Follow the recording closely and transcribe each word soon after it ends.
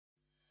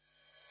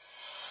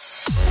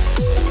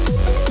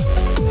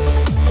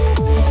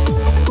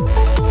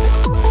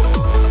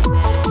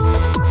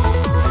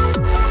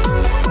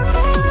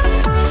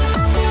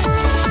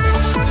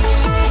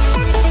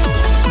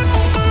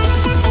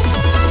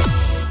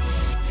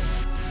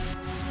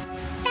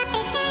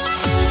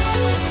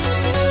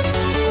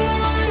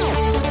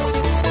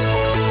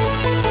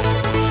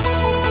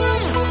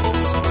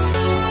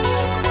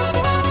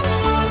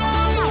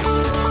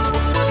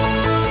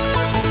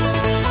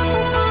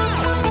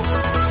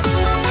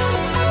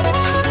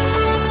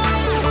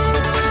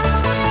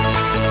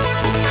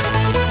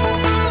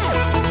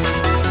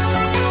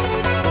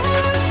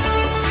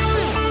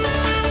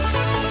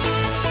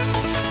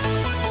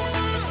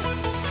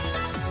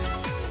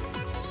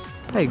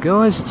Hey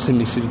guys, it's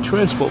Sydney City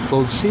Transport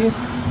Vlogs here.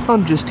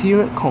 I'm just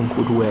here at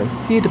Concord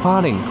West, here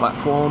departing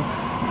platform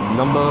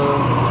number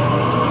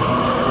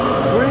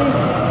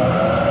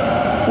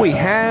 3. We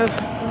have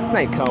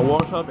Car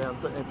Waratahs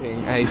bound for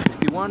Epping.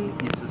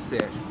 A51 is the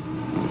set.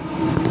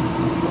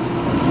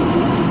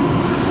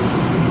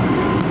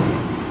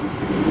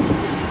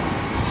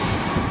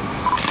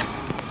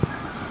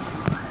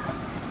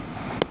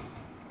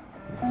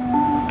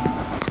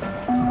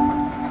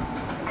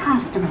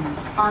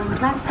 Customers on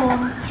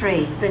platform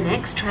 3. The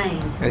next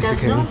train As does you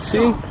can not see,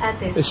 stop at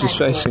this this is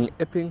platform. facing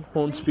Epping,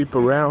 Hornsby,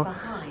 Burrell,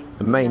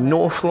 the main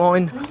North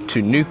Line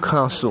to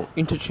Newcastle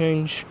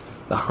Interchange,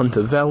 the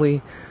Hunter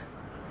Valley,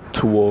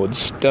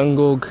 towards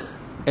Dungog,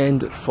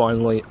 and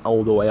finally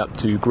all the way up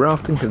to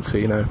Grafton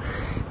Casino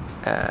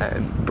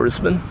and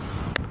Brisbane.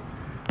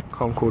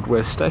 Concord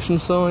West station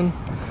sign.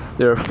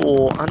 There are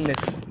four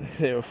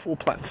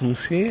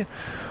platforms here.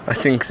 I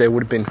think they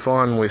would have been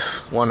fine with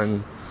 1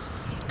 and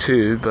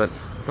 2, but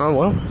oh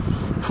well,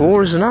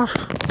 4 is enough.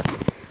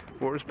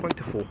 4 is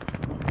plentiful.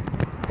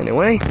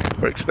 Anyway,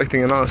 we're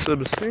expecting another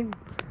service soon.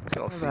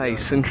 So I'll see a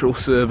central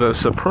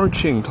service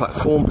approaching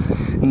platform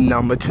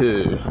number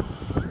 2.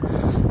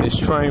 This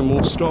train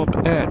will stop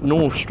at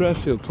North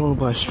Strathfield, followed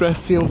by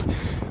Strathfield,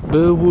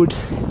 Burwood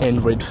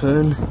and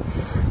Redfern,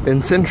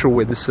 then Central,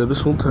 where the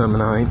service will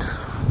terminate.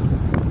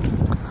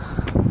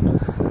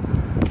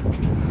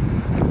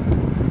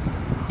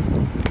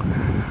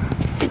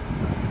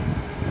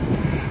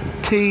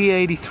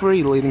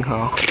 T83 leading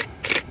half.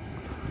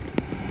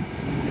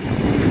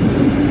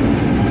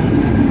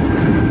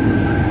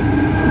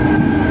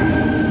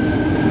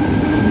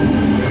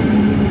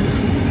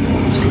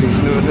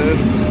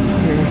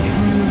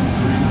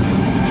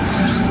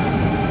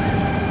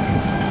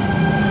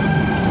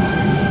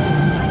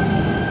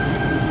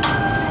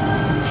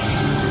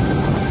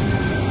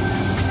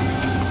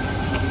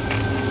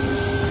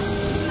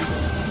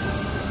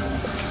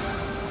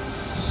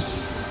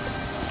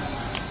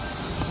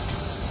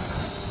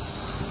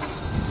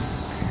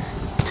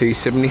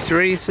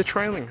 T73 is the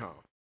trailing half.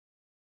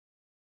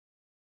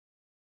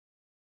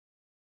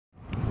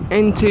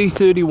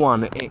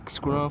 NT31 X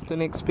Grafton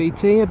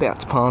XPT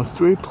about to pass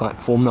through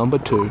platform number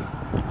 2.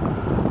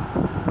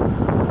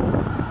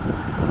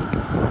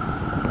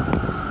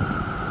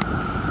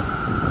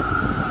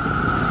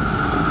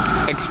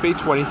 XP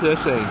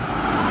 2013.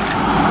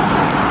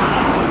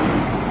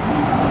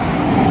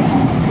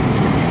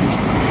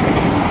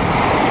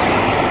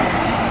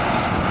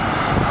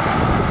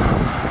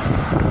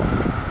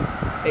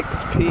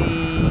 XP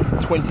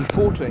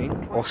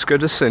 2014 Oscar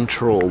to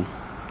Central.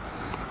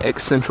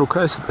 Central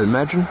Coast,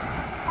 imagine.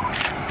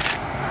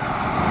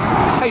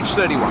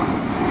 H31.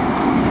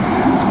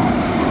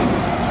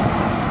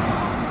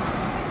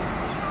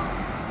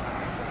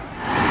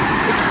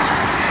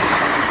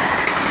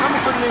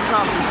 Coming from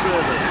Newcastle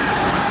service.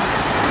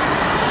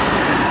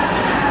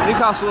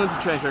 Newcastle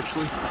Interchange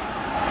actually.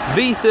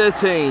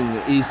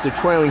 V13 is the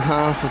trailing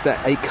half of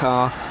that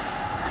 8-car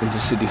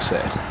intercity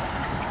set.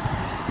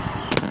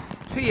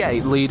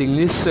 T8 leading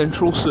this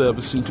central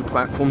service into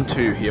platform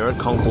 2 here at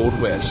Concord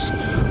West.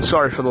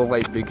 Sorry for the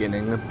late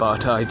beginning,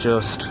 but I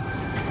just,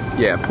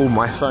 pulled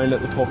my phone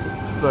out of the pocket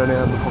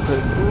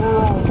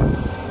wrong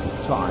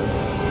time.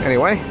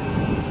 Anyway,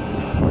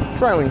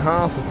 trailing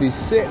half of this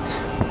set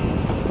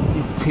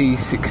is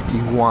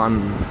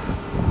T61.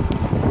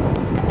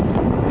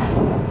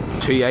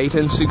 T8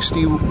 and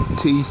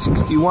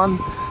T61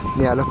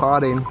 now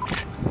departing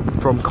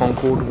from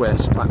Concord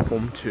West,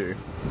 platform 2.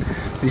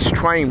 This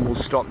train will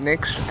stop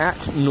next at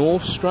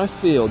North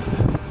Strathfield,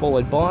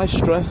 followed by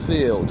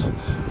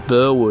Strathfield,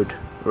 Burwood,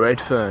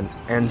 Redfern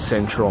and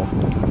Central.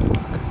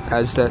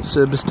 As that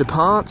service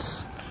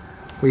departs,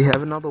 we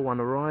have another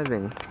one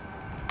arriving.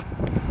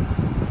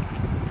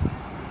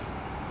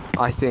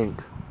 I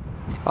think.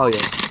 Oh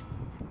yes.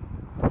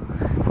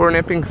 For an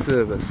Epping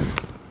service.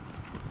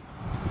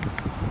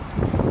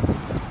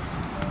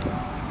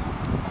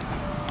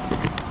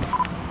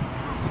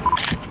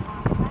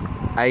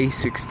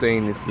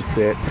 A16 is the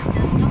set.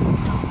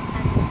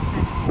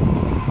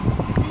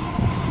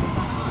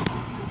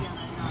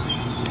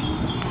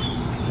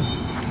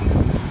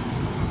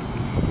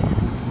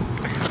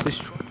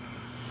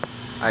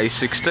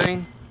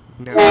 A16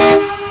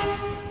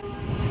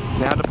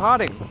 now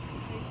departing.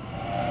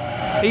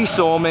 He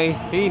saw me,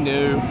 he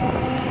knew.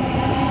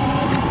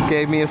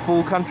 Gave me a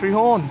full country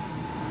horn.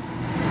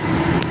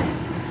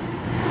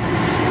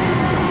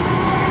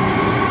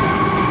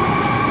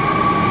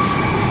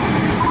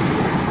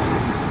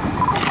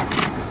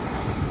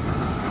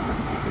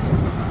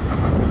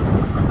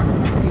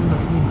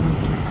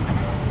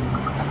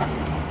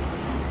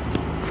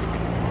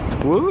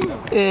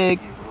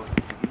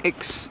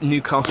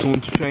 Newcastle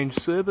Interchange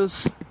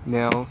service,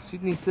 now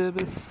Sydney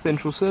service,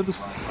 Central service,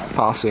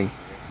 passing.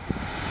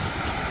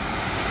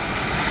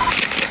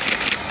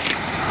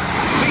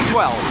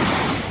 B12.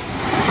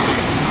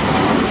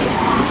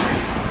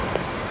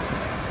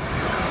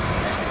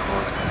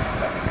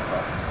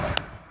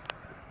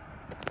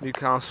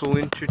 Newcastle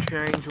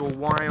Interchange or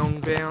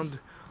Wyong bound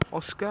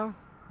Oscar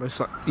Most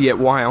like, yeah,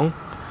 Wyong.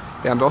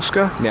 Found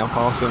Oscar, now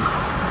passing.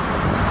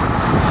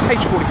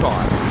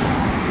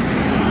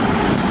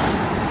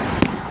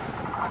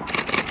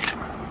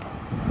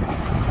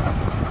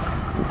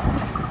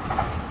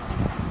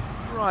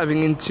 H45.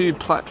 Driving into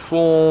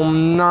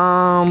platform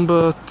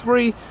number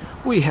 3,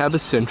 we have a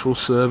central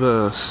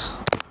service.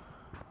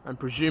 I'm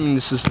presuming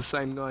this is the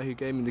same guy who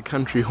gave me the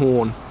country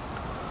horn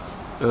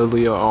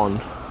earlier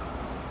on.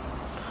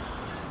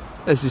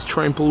 As this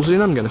train pulls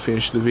in, I'm going to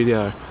finish the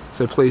video.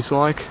 So please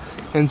like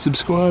and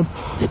subscribe.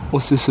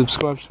 Also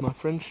subscribe to my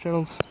friends'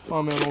 channels.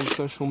 Find me on all the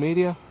social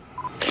media.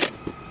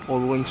 All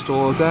the links to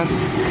all of that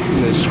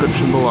in the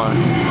description below.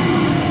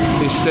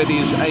 This set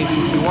is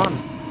A51.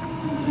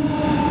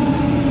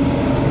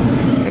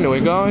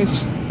 Anyway guys,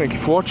 thank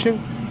you for watching.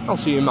 I'll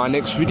see you in my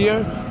next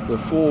video. The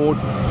Ford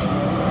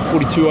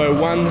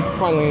 4201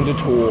 Highlander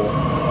Tour.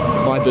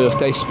 My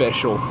birthday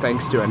special.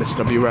 Thanks to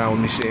NSW Rail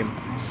Museum.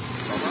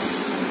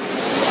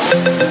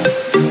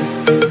 Bye-bye.